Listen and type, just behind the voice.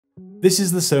This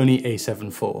is the Sony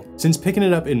a7IV. Since picking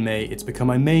it up in May, it's become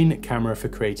my main camera for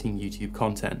creating YouTube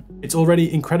content. It's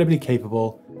already incredibly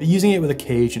capable, but using it with a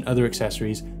cage and other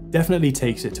accessories definitely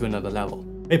takes it to another level.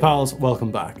 Hey pals,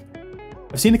 welcome back.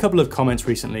 I've seen a couple of comments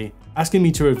recently asking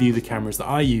me to review the cameras that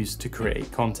I use to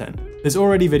create content. There's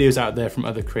already videos out there from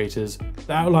other creators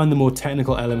that outline the more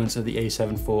technical elements of the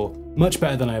a7IV much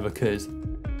better than I ever could.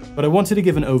 But I wanted to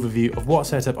give an overview of what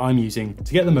setup I'm using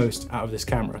to get the most out of this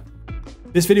camera.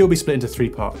 This video will be split into 3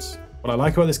 parts: what I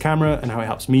like about this camera and how it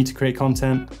helps me to create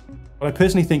content, what I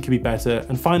personally think could be better,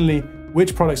 and finally,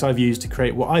 which products I've used to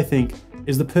create what I think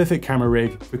is the perfect camera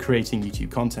rig for creating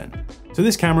YouTube content. So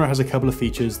this camera has a couple of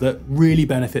features that really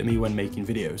benefit me when making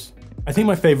videos. I think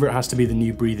my favorite has to be the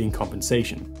new breathing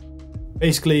compensation.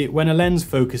 Basically, when a lens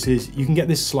focuses, you can get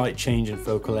this slight change in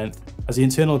focal length as the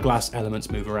internal glass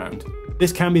elements move around.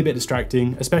 This can be a bit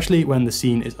distracting, especially when the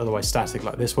scene is otherwise static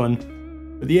like this one,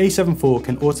 but the a7IV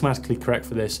can automatically correct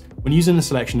for this when using a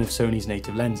selection of Sony's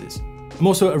native lenses. I'm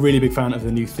also a really big fan of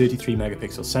the new 33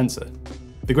 megapixel sensor.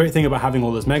 The great thing about having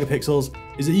all those megapixels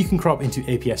is that you can crop into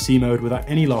APS-C mode without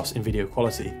any loss in video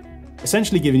quality,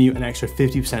 essentially giving you an extra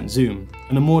 50% zoom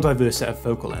and a more diverse set of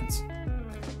focal lengths.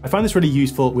 I find this really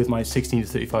useful with my 16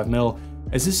 to 35mm,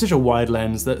 as this is such a wide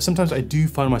lens that sometimes I do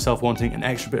find myself wanting an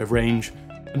extra bit of range,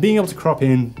 and being able to crop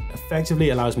in effectively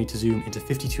allows me to zoom into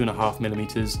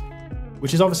 52.5mm,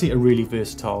 which is obviously a really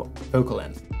versatile focal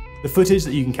length. The footage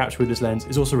that you can capture with this lens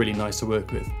is also really nice to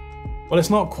work with. While it's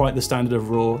not quite the standard of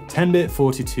RAW, 10-bit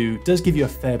 4:2 does give you a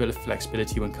fair bit of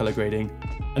flexibility when color grading,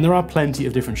 and there are plenty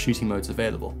of different shooting modes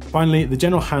available. Finally, the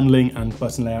general handling and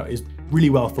button layout is really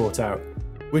well thought out,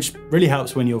 which really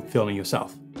helps when you're filming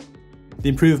yourself. The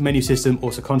improved menu system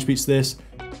also contributes to this,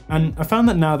 and I found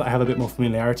that now that I have a bit more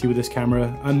familiarity with this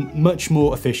camera, I'm much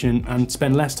more efficient and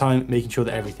spend less time making sure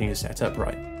that everything is set up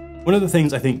right. One of the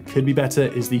things I think could be better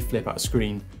is the flip out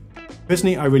screen.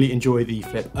 Personally, I really enjoy the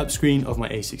flip up screen of my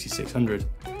a6600.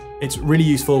 It's really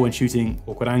useful when shooting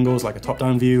awkward angles like a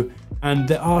top-down view, and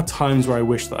there are times where I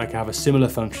wish that I could have a similar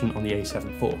function on the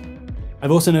a7IV.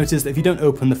 I've also noticed that if you don't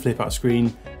open the flip out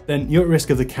screen, then you're at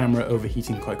risk of the camera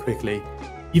overheating quite quickly,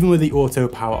 even with the auto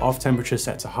power off temperature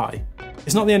set to high.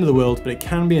 It's not the end of the world, but it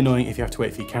can be annoying if you have to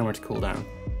wait for your camera to cool down.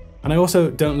 And I also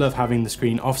don't love having the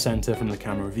screen off center from the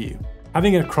camera view.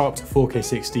 Having a cropped 4K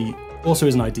 60 also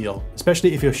isn't ideal,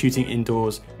 especially if you're shooting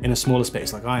indoors in a smaller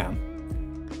space like I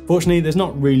am. Fortunately, there's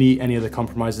not really any other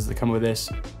compromises that come with this.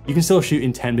 You can still shoot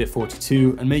in 10-bit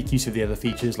 4:2 and make use of the other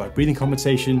features like breathing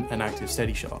compensation and active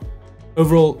steady shot.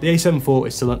 Overall, the a7IV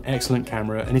is still an excellent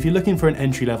camera, and if you're looking for an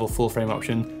entry-level full-frame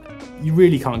option, you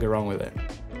really can't go wrong with it.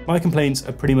 My complaints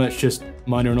are pretty much just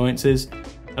minor annoyances,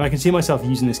 and I can see myself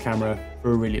using this camera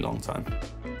for a really long time.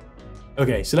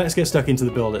 Okay, so let's get stuck into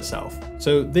the build itself.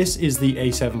 So this is the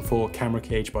a7IV camera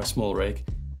cage by SmallRig.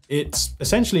 It's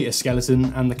essentially a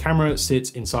skeleton and the camera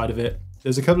sits inside of it.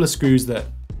 There's a couple of screws that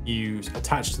you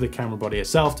attach to the camera body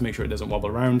itself to make sure it doesn't wobble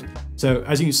around. So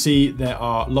as you can see, there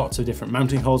are lots of different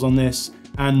mounting holes on this.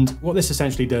 And what this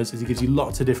essentially does is it gives you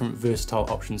lots of different versatile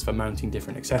options for mounting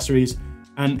different accessories.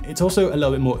 And it's also a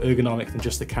little bit more ergonomic than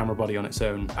just the camera body on its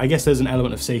own. I guess there's an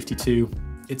element of safety too.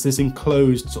 It's this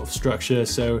enclosed sort of structure,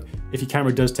 so if your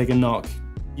camera does take a knock,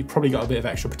 you've probably got a bit of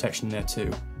extra protection there too.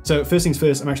 So first things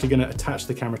first, I'm actually going to attach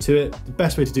the camera to it. The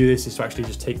best way to do this is to actually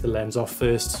just take the lens off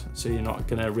first, so you're not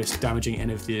going to risk damaging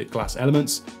any of the glass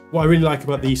elements. What I really like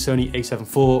about the Sony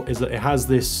a7IV is that it has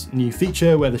this new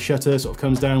feature where the shutter sort of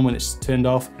comes down when it's turned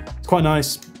off. It's quite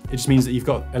nice. It just means that you've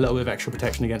got a little bit of extra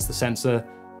protection against the sensor.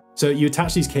 So you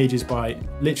attach these cages by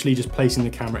literally just placing the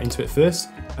camera into it first,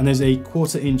 and there's a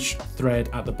 1/4 inch thread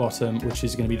at the bottom, which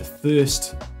is going to be the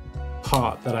first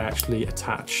part that I actually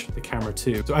attach the camera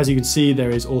to. So as you can see, there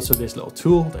is also this little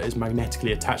tool that is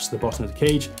magnetically attached to the bottom of the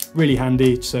cage. Really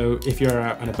handy, so if you're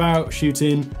out and about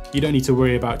shooting, you don't need to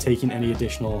worry about taking any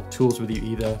additional tools with you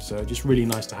either, so just really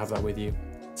nice to have that with you.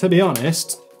 To be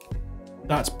honest,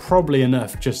 that's probably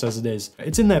enough just as it is.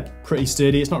 It's in there pretty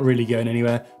sturdy, it's not really going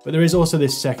anywhere, but there is also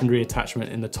this secondary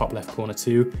attachment in the top left corner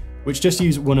too, which just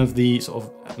use one of the sort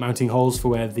of mounting holes for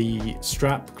where the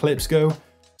strap clips go.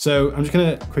 So I'm just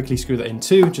gonna quickly screw that in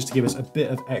too, just to give us a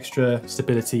bit of extra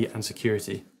stability and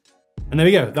security. And there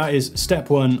we go, that is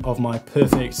step 1 of my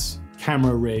perfect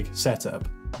camera rig setup.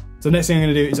 So the next thing I'm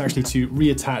gonna do is actually to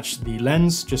reattach the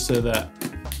lens, just so that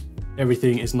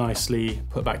everything is nicely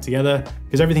put back together,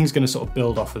 because everything's going to sort of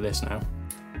build off of this now.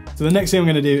 So the next thing I'm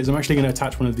going to do is I'm actually going to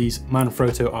attach one of these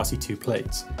Manfrotto RC2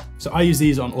 plates. So I use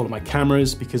these on all of my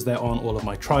cameras because they're on all of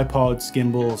my tripods,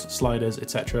 gimbals, sliders,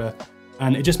 etc.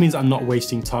 and it just means I'm not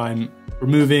wasting time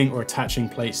removing or attaching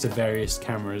plates to various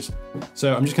cameras.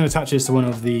 So I'm just going to attach this to one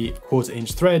of the 1/4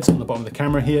 inch threads on the bottom of the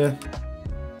camera here.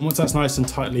 And once that's nice and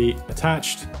tightly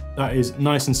attached, that is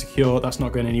nice and secure, that's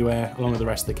not going anywhere along with the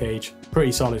rest of the cage.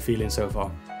 Pretty solid feeling so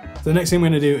far. So the next thing I'm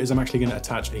going to do is I'm actually going to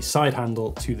attach a side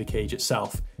handle to the cage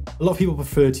itself. A lot of people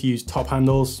prefer to use top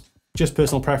handles, just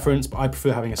personal preference, but I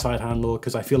prefer having a side handle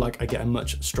because I feel like I get a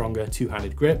much stronger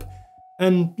two-handed grip.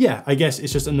 And yeah, I guess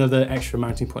it's just another extra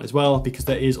mounting point as well, because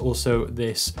there is also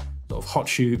this sort of hot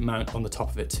shoe mount on the top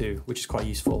of it too, which is quite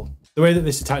useful. The way that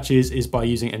this attaches is by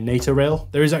using a NATO rail.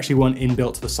 There is actually one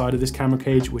inbuilt to the side of this camera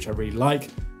cage, which I really like.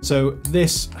 So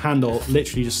this handle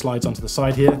literally just slides onto the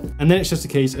side here, and then it's just a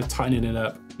case of tightening it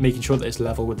up, making sure that it's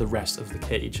level with the rest of the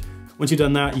cage. Once you've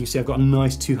done that, you can see I've got a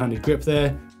nice two-handed grip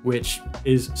there, which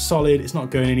is solid. It's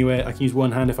not going anywhere. I can use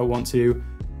one hand if I want to.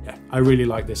 Yeah, I really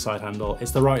like this side handle.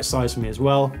 It's the right size for me as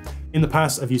well. In the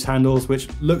past, I've used handles which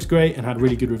looks great and had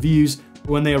really good reviews,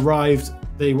 but when they arrived,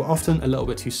 they were often a little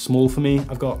bit too small for me.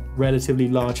 I've got relatively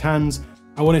large hands.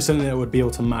 I wanted something that would be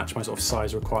able to match my sort of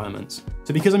size requirements.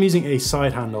 So because I'm using a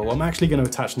side handle, what I'm actually going to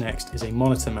attach next is a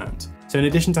monitor mount. So in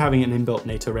addition to having an inbuilt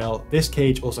NATO rail, this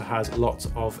cage also has lots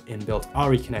of inbuilt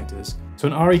RE connectors. So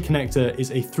an RE connector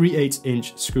is a 3/8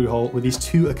 inch screw hole with these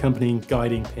two accompanying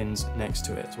guiding pins next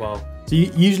to it as well. So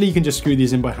usually you can just screw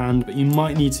these in by hand, but you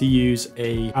might need to use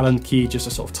a Allen key just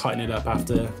to sort of tighten it up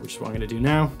after, which is what I'm going to do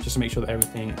now, just to make sure that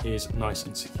everything is nice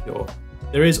and secure.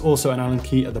 There is also an Allen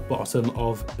key at the bottom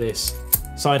of this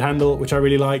side handle, which I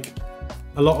really like.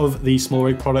 A lot of the small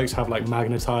rig products have like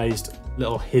magnetized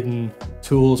little hidden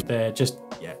tools. They're just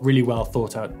really well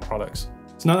thought out products.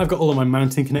 So now that I've got all of my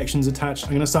mounting connections attached,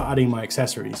 I'm going to start adding my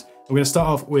accessories. I'm going to start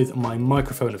off with my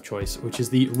microphone of choice, which is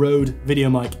the Rode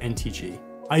VideoMic NTG.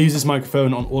 I use this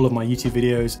microphone on all of my YouTube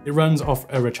videos. It runs off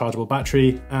a rechargeable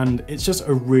battery and it's just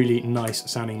a really nice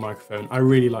sounding microphone. I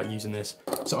really like using this.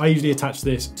 So I usually attach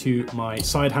this to my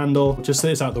side handle, just so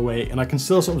it's out of the way, and I can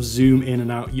still sort of zoom in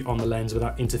and out on the lens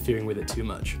without interfering with it too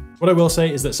much. What I will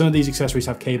say is that some of these accessories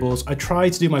have cables. I try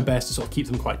to do my best to sort of keep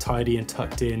them quite tidy and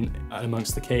tucked in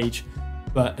amongst the cage,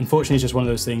 but unfortunately it's just one of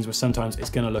those things where sometimes it's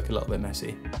gonna look a little bit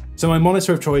messy. So my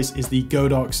monitor of choice is the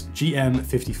Godox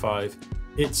GM55.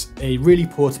 It's a really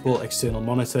portable external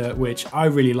monitor, which I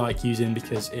really like using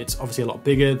because it's obviously a lot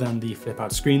bigger than the flip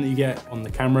out screen that you get on the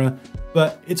camera,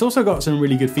 but it's also got some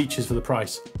really good features for the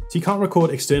price. So you can't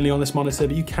record externally on this monitor,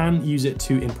 but you can use it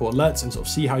to import LUTs and sort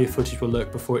of see how your footage will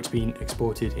look before it's been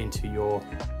exported into your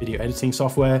video editing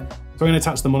software. So I'm going to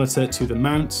attach the monitor to the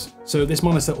mount. So this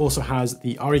monitor also has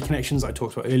the RE connections I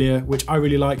talked about earlier, which I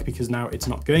really like because now it's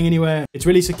not going anywhere. It's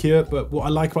really secure, but what I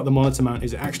like about the monitor mount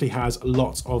is it actually has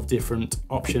lots of different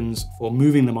options for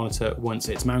moving the monitor once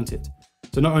it's mounted.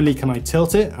 So not only can I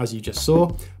tilt it, as you just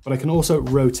saw, but I can also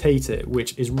rotate it,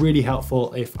 which is really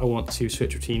helpful if I want to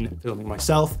switch between filming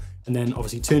myself and then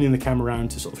obviously turning the camera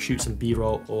around to sort of shoot some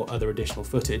B-roll or other additional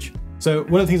footage. So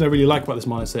one of the things I really like about this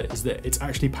monitor is that it's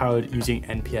actually powered using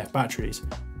NPF batteries.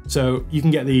 So you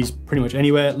can get these pretty much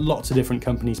anywhere, lots of different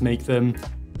companies make them.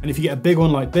 And if you get a big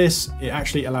one like this, it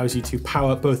actually allows you to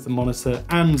power both the monitor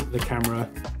and the camera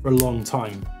for a long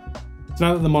time. So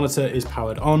now that the monitor is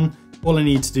powered on, all I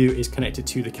need to do is connect it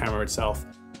to the camera itself.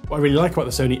 What I really like about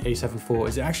the Sony a7IV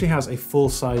is it actually has a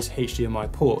full-size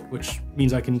HDMI port, which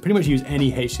means I can pretty much use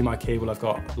any HDMI cable I've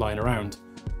got lying around.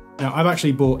 Now, I've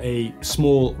actually bought a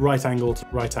small right angle to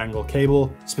right angle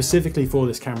cable specifically for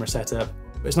this camera setup,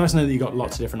 but it's nice to know that you've got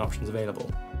lots of different options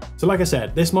available. So like I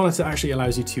said, this monitor actually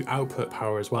allows you to output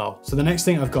power as well. So the next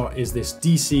thing I've got is this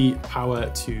DC power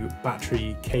to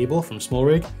battery cable from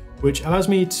SmallRig, which allows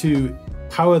me to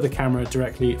power the camera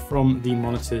directly from the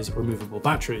monitor's removable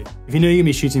battery. If you know you're gonna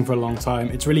be shooting for a long time,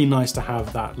 it's really nice to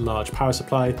have that large power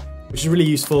supply, which is really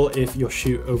useful if your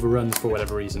shoot overruns for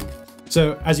whatever reason.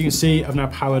 So as you can see, I've now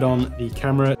powered on the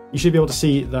camera. You should be able to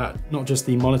see that not just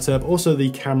the monitor, but also the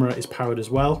camera is powered as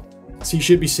well. So you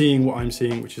should be seeing what I'm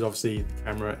seeing, which is obviously the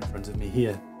camera in front of me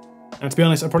here. And to be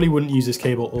honest, I probably wouldn't use this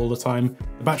cable all the time.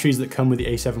 The batteries that come with the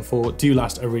a7IV do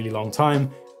last a really long time,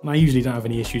 and I usually don't have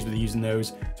any issues with using those.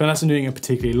 So unless I'm doing a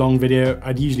particularly long video,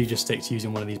 I'd usually just stick to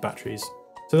using one of these batteries.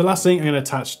 So the last thing I'm going to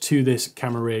attach to this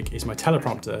camera rig is my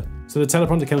teleprompter. So the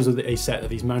teleprompter comes with a set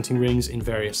of these mounting rings in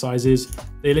various sizes.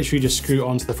 They literally just screw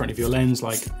onto the front of your lens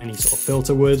like any sort of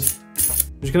filter would.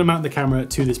 I'm just going to mount the camera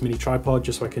to this mini tripod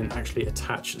just so I can actually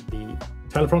attach the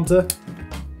teleprompter.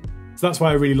 So that's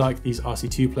why I really like these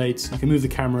RC2 plates. You can move the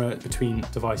camera between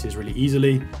devices really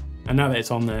easily. And now that it's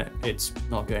on there, it's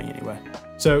not going anywhere.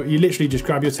 So you literally just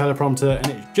grab your teleprompter and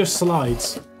it just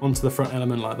slides onto the front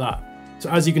element like that. So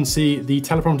as you can see, the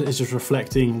teleprompter is just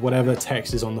reflecting whatever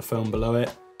text is on the phone below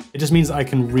it. It just means that I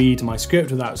can read my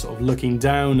script without sort of looking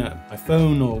down at my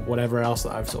phone or whatever else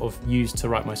that I've sort of used to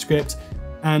write my script.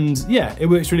 And yeah, it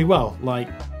works really well. Like,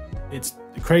 it's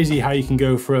crazy how you can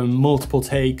go from multiple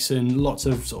takes and lots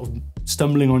of sort of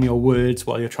stumbling on your words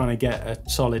while you're trying to get a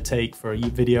solid take for a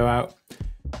video out.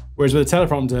 Whereas with a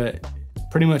teleprompter, it's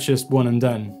pretty much just one and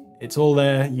done. It's all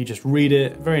there, you just read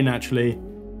it very naturally,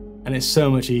 and it's so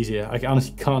much easier. I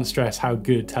honestly can't stress how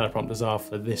good teleprompters are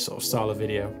for this sort of style of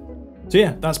video. So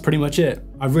yeah, that's pretty much it.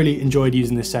 I've really enjoyed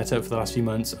using this setup for the last few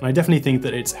months, and I definitely think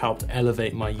that it's helped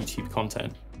elevate my YouTube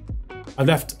content. I've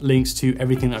left links to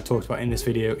everything that I've talked about in this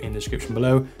video in the description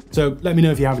below, so let me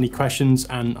know if you have any questions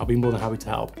and I'll be more than happy to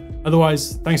help.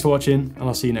 Otherwise, thanks for watching and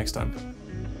I'll see you next time.